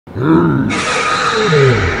Have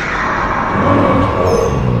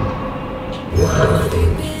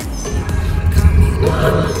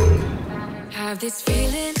this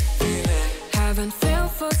feeling, haven't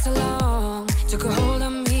felt for so long. Took a hold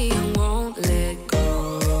on me and won't let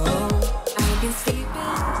go. I've been sleeping,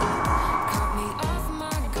 caught me off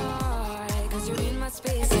my guard. 'Cause you're in my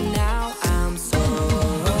space and now I'm so.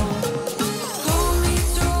 Hold me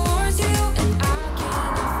towards you and I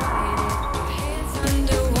cannot fight it. My head's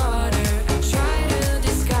underwater, I try to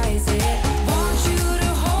disguise it. Want you to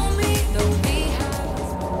hold me, though we have.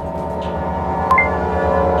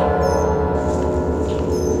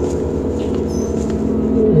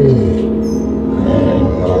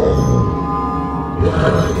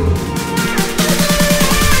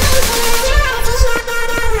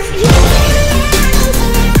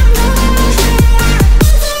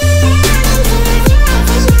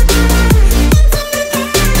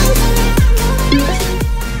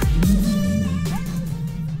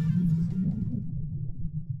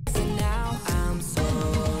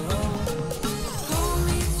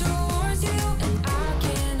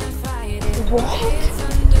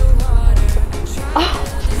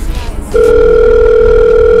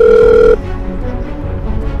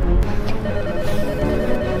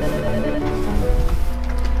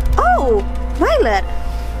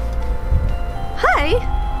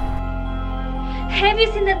 Have you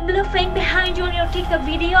seen that blue thing behind you on your TikTok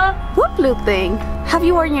video? What blue thing? Have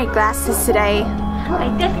you worn your glasses today? I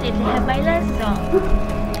definitely have my glasses on.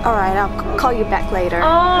 Alright, I'll call you back later.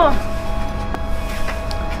 Oh!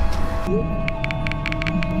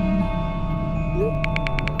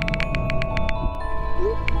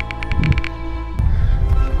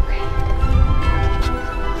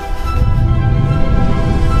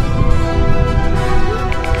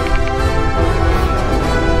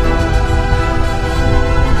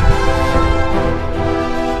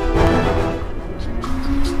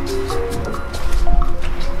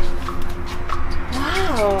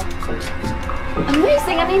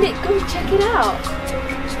 Amazing, I need to go check it out.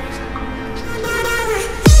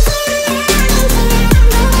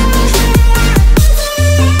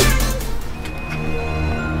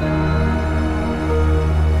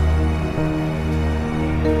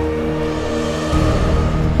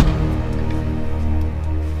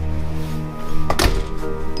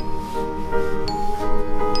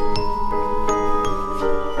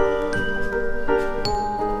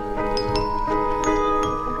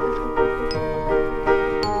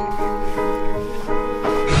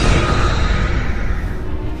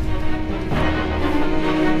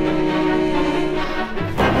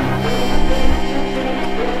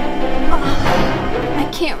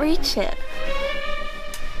 Can't reach it.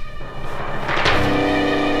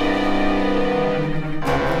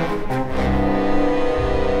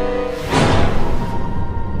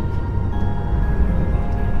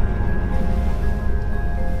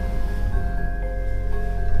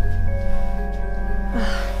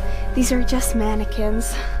 These are just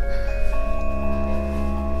mannequins.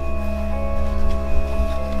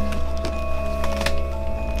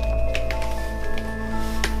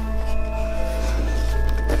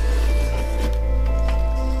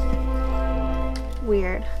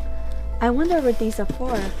 Weird. I wonder what these are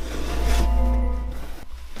for.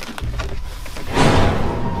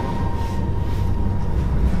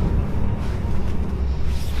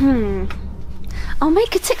 I'll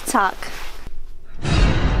make a TikTok.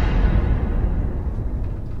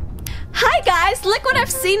 Hi guys, look what I've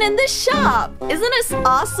seen in this shop. Isn't this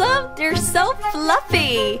awesome? They're so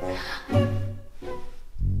fluffy.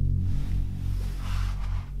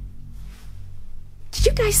 Did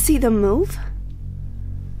you guys see them move?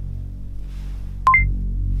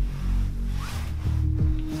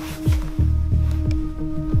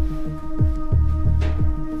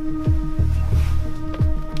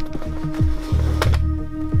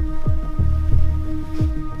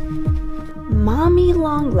 Mommy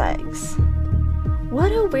long legs.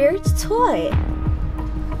 What a weird toy.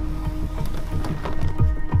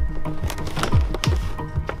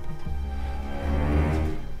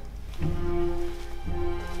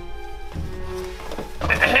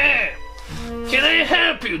 Can I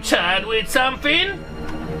help you, child, with something?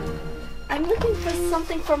 I'm looking for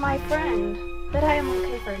something for my friend, but I am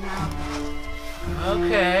okay for now.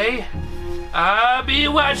 Okay. I'll be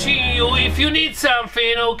watching you if you need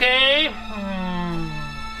something, okay?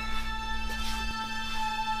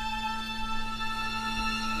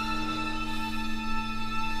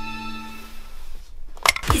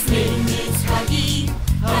 His name is Huggy.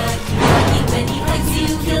 Huggy Wuggy, when he hugs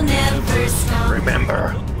you, he'll never stop.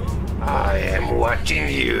 Remember, I am watching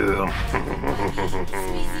you.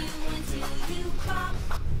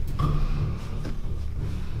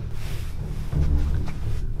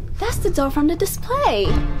 the doll from the display?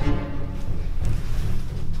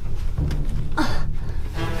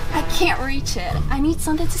 I can't reach it. I need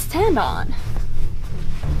something to stand on.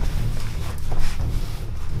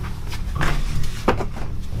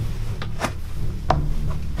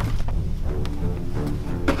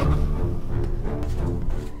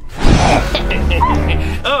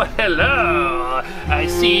 Oh, hello! I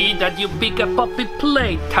see that you pick a Poppy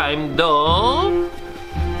Playtime doll.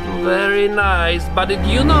 Very nice, but did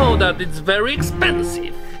you know that it's very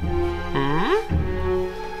expensive?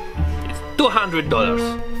 It's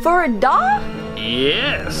 $200. For a doll?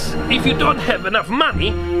 Yes. If you don't have enough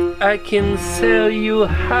money, I can sell you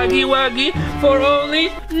Huggy Wuggy for only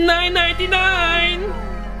 $9.99.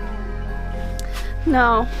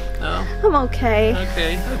 No. No? I'm okay.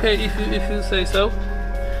 Okay, if you say so.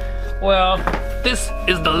 Well, this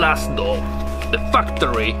is the last doll. The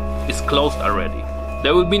factory is closed already.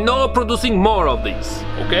 There will be no producing more of these,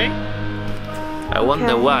 okay? I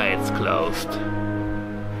wonder why it's closed.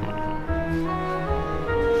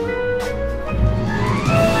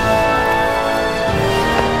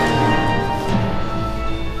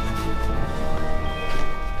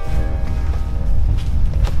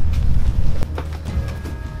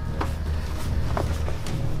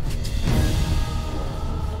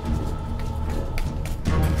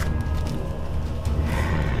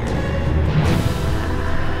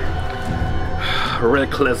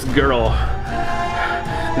 Reckless girl.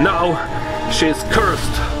 Now she's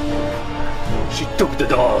cursed. She took the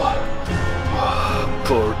doll. Oh,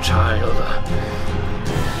 poor child.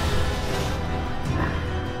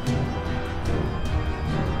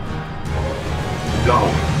 Go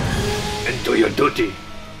and do your duty.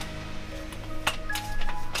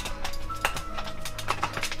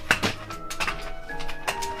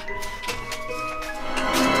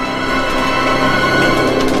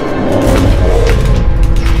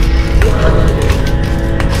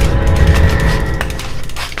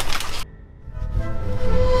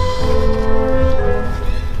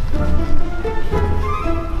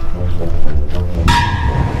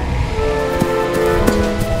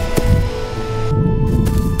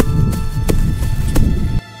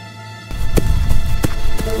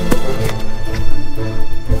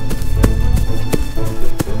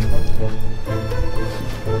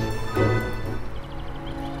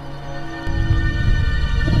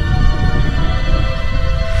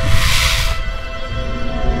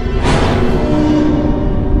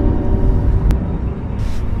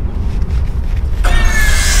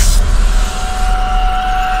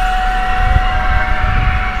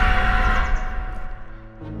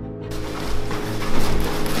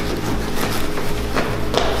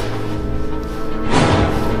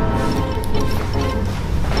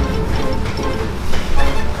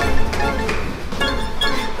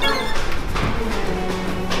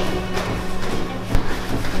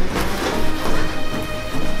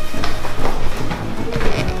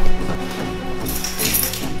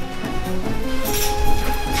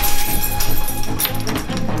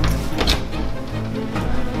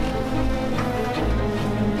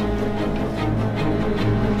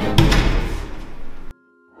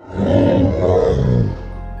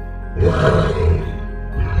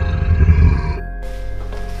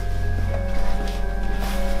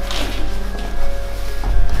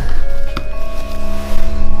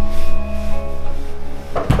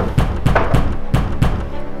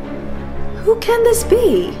 Who can this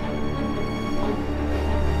be?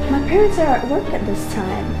 My parents are at work at this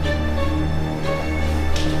time.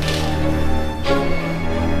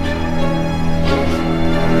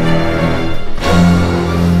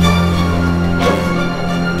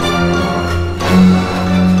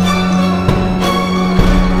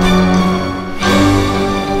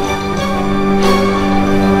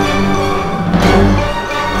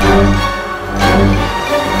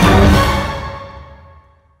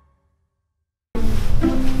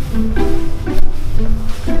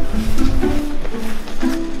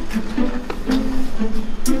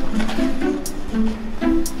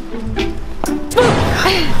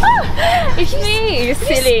 It's me, you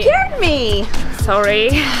silly. You scared me. Sorry.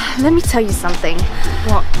 Let me tell you something.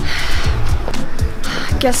 What?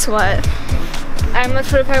 Guess what? I'm not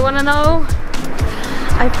sure if I wanna know.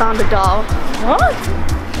 I found a doll. What?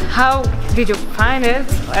 How did you find it?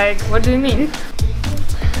 Like, what do you mean?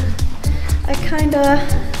 I kinda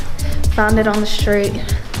found it on the street.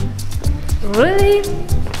 Really?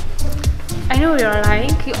 I know you're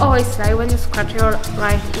lying. You always lie when you scratch your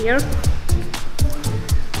right ear.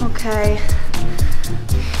 Okay.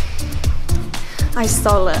 I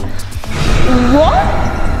stole it.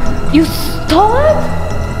 What? You stole it?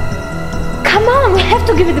 Come on, we have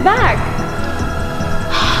to give it back.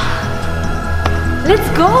 Let's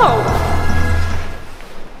go!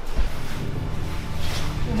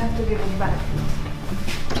 We have to give it back.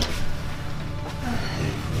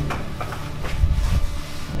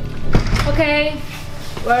 Okay,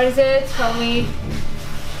 where is it? Show me.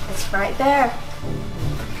 It's right there.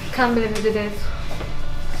 Can't believe you did it.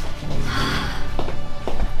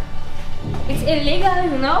 It's illegal,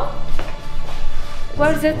 you know?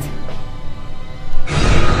 Where is it?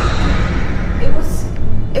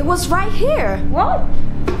 It was right here. What?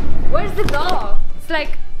 Where's the dog? It's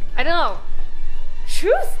like, I don't know.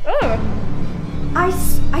 Shoes? Oh. I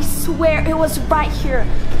swear it was right here.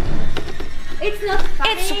 It's not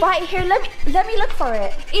funny. It's right here. Let me look for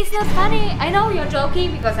it. It's not funny. I know you're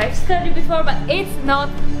joking because I've scared you before, but it's not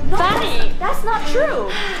funny. That's not true.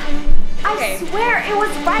 Okay. I swear it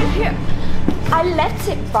was right here. I left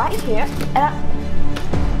it right here.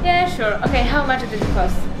 Yeah, sure. Okay, how much did it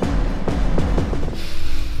cost?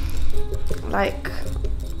 Like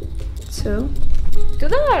 $2.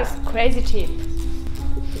 $2? Crazy cheap.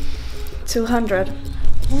 200.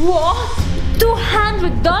 What?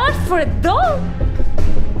 $200 for a dog?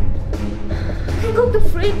 You can go to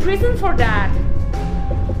free prison for that.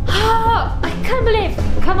 Oh, I can't believe.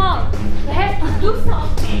 Come on, we have to do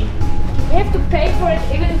something. We have to pay for it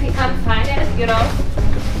even if we can't find it, you know?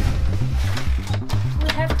 We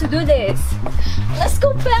have to do this. Let's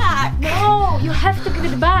go back. No, you have to give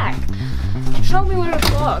it back. Show me where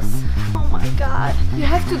it was. Oh my god. You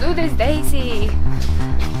have to do this, Daisy.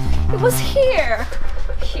 It was here.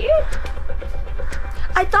 Here?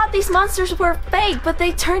 I thought these monsters were fake, but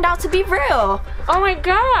they turned out to be real. Oh my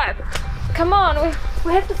god! Come on,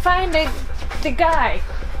 we have to find the guy.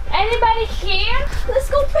 Anybody here? Let's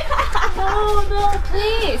go back. No,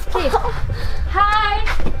 please. Hi!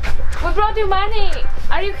 We brought you money.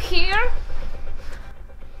 Are you here?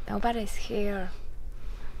 Nobody's here.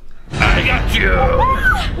 I got you!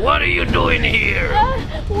 What are you doing here?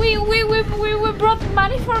 We brought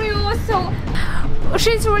money for you, so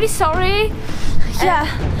she's really sorry.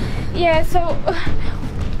 Yeah, so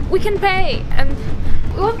we can pay and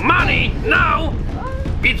what? Money? Now?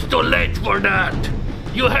 It's too late for that.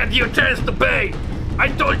 You had your chance to pay. I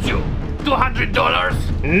told you. $200?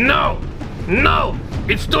 No!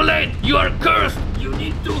 It's too late. You are cursed. You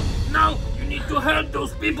need to help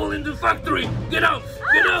those people in the factory. Get out!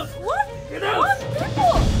 What? Get out! What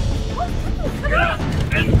people? Get out!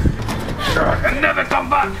 And never come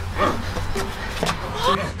back.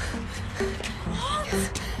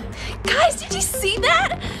 Guys, did you see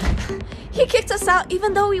that? He kicked us out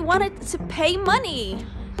even though we wanted to pay money.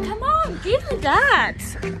 Come on, give me that.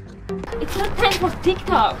 It's not time for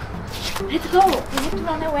TikTok. Let's go. We have to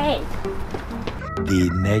run away. The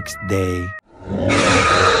next day.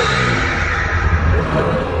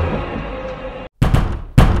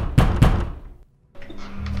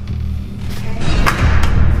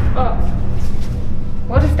 Oh,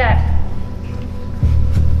 what is that?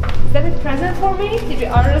 Is that a present for me? Did you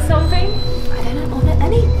order something? I didn't order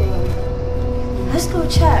anything. Let's go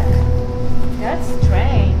check. That's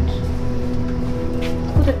strange.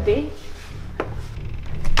 Could it be?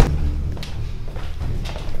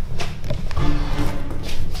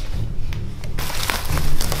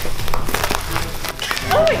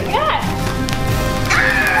 Oh my god!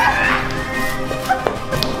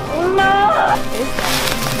 No!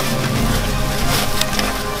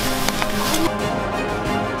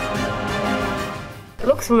 It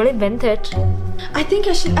looks really vintage. I think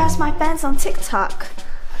I should ask my fans on TikTok.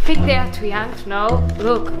 I think they are too young to know.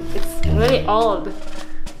 Look, it's really old.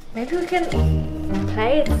 Maybe we can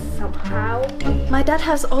play it somehow. My dad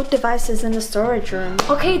has old devices in the storage room.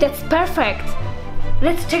 Okay, that's perfect.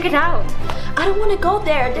 Let's check it out. I don't want to go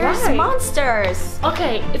there. There's Why? monsters.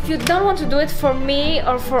 Okay, if you don't want to do it for me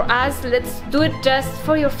or for us, let's do it just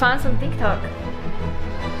for your fans on TikTok.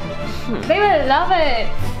 They will love it.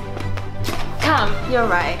 Come. You're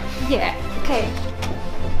right. Yeah, okay.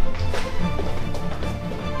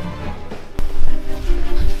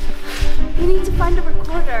 We need to find a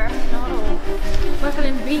recorder. No. What can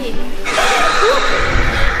it be?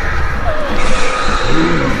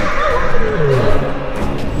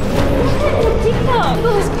 TikTok!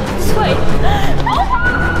 This way! It's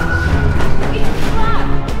a trap!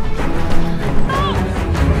 No!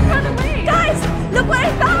 Run away! Guys, look what I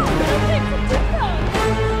found! It's a TikTok! It's a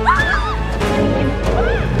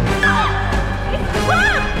trap! It's a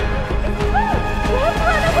trap! Let's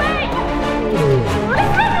run away!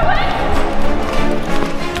 Let's run away!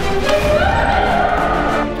 Let's run!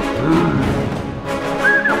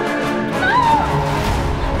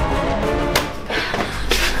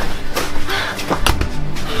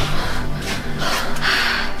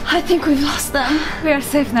 think we've lost them. We are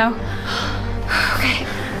safe now. Okay,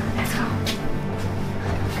 let's go.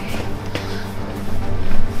 Okay.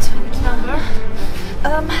 20 number.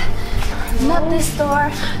 Not this door.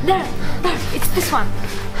 There, it's this one.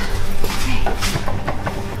 Okay.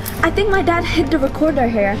 I think my dad hid the recorder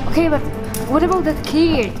here. Okay, but what about that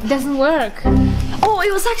key? It doesn't work. Oh,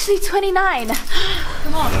 it was actually 29.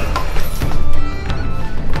 Come on.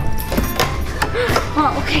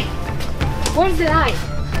 Oh, okay. Where's the light?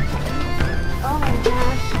 Oh my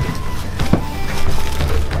gosh.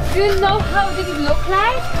 Do you know how did it look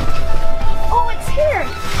like? Oh, it's here.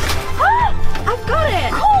 Ah, I've got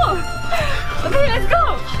it. Cool. Okay, let's go.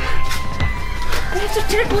 I have to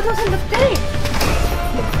check what was on the tape.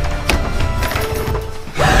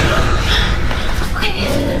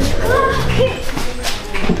 Okay.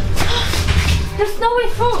 There's no way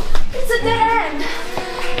through. It's a dead end.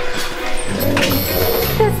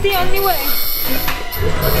 That's the only way.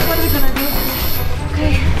 What are we gonna do?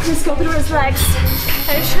 Okay, let's go through his legs.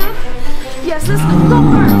 Are you sure? Yes, let's go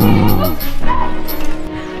first.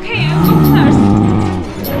 Okay, I'll go first.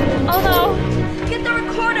 Oh no. Get the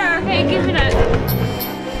recorder. Okay, give me that.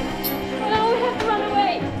 Oh no, we have to run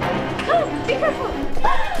away. Oh, be careful.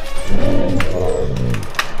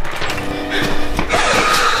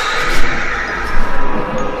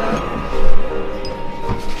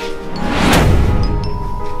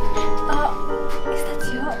 Is that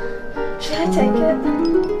you? Should I take it?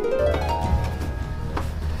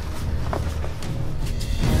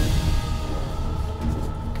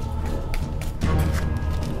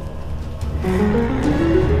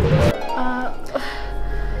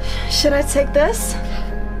 Should I take this?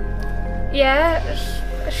 Yeah,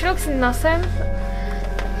 she looks innocent.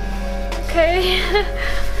 Okay.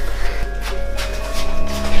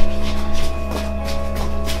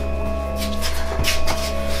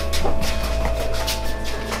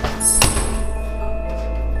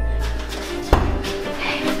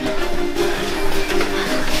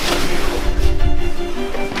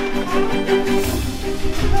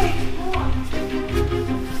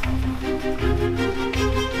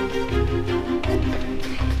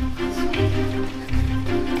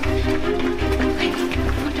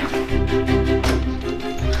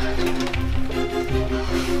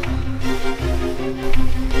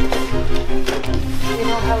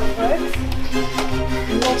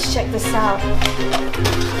 Let's check this out.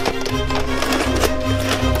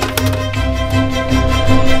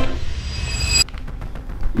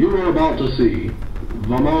 You are about to see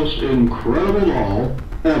the most incredible doll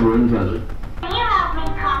ever invented. Can you help me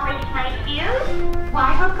polish my shoes?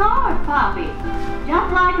 Like a car, Poppy.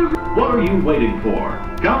 Just like a... What are you waiting for?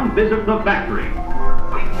 Come visit the factory.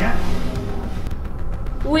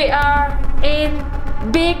 We are in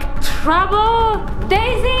big trouble,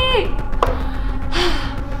 Daisy!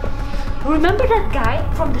 Remember that guy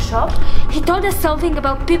from the shop? He told us something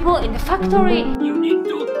about people in the factory. You need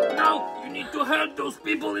to help those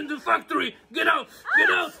people in the factory. Get out! Get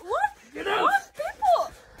out! What? Get out! What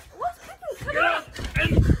people? What people? Get out!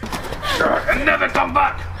 And never come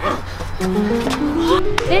back!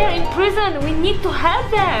 They're in prison. We need to help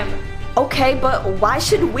them. Okay, but why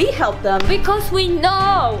should we help them? Because we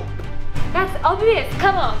know. That's obvious.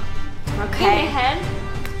 Come on. Give me a Okay. hand.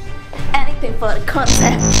 Anything for the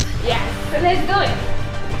concept. Yes, so let's do it.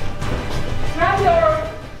 Grab your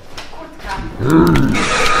kurtka.